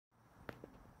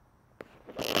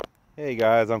Hey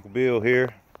guys, Uncle Bill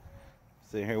here.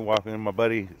 Sitting here walking my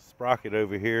buddy Sprocket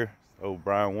over here, old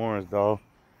Brian Warren's dog.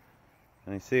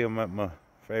 And you see him at my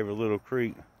favorite little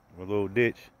creek, my little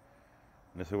ditch.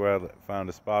 And this is where I found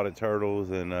the spotted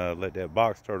turtles and let that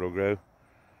box turtle grow.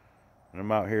 And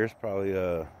I'm out here, it's probably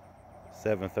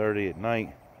 7:30 at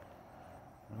night.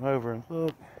 I'm over and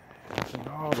look, and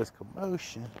all this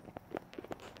commotion.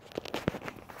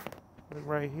 Look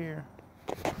right here.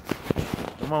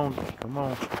 Come on, come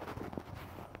on.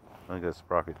 I think that's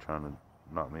Sprocket trying to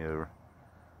knock me over.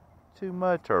 2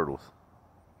 mud turtles.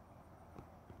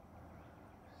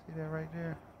 See that right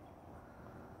there?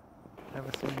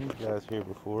 Haven't seen these guys here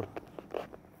before.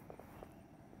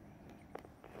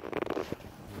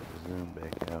 Zoom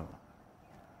back out.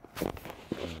 There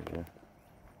we go.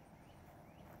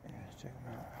 Yeah, let's check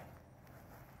them out.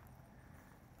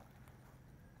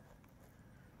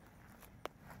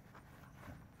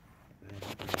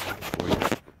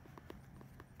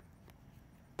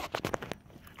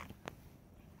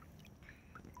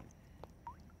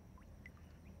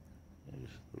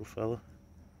 Little fella.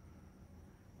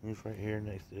 He's right here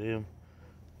next to him.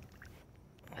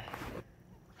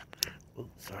 Oh,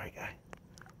 sorry, guy.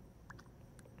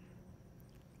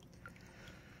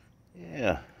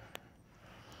 Yeah.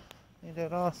 Ain't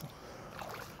that awesome?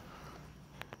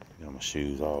 Got my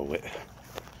shoes all wet.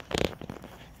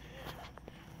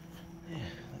 Yeah,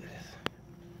 look at this.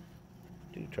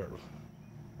 2 turtles.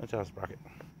 Watch out, Sprocket.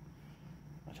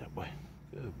 Watch out, boy.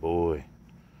 Good boy.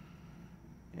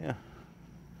 Yeah.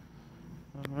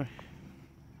 Alright.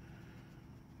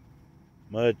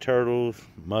 Mud turtles,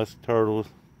 musk turtles,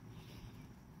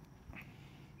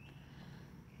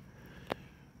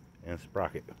 and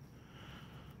Sprocket.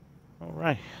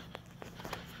 Alright.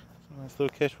 Nice little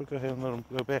catch. We'll go ahead and let them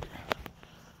go back.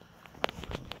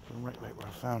 Put them right back where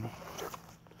I found them.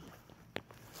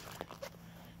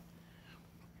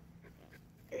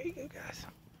 There you go, guys.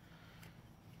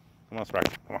 Come on,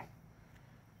 Sprocket. Come on.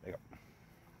 There you go.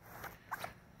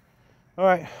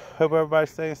 Alright. Hope everybody's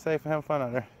staying safe and having fun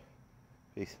out there.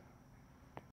 Peace.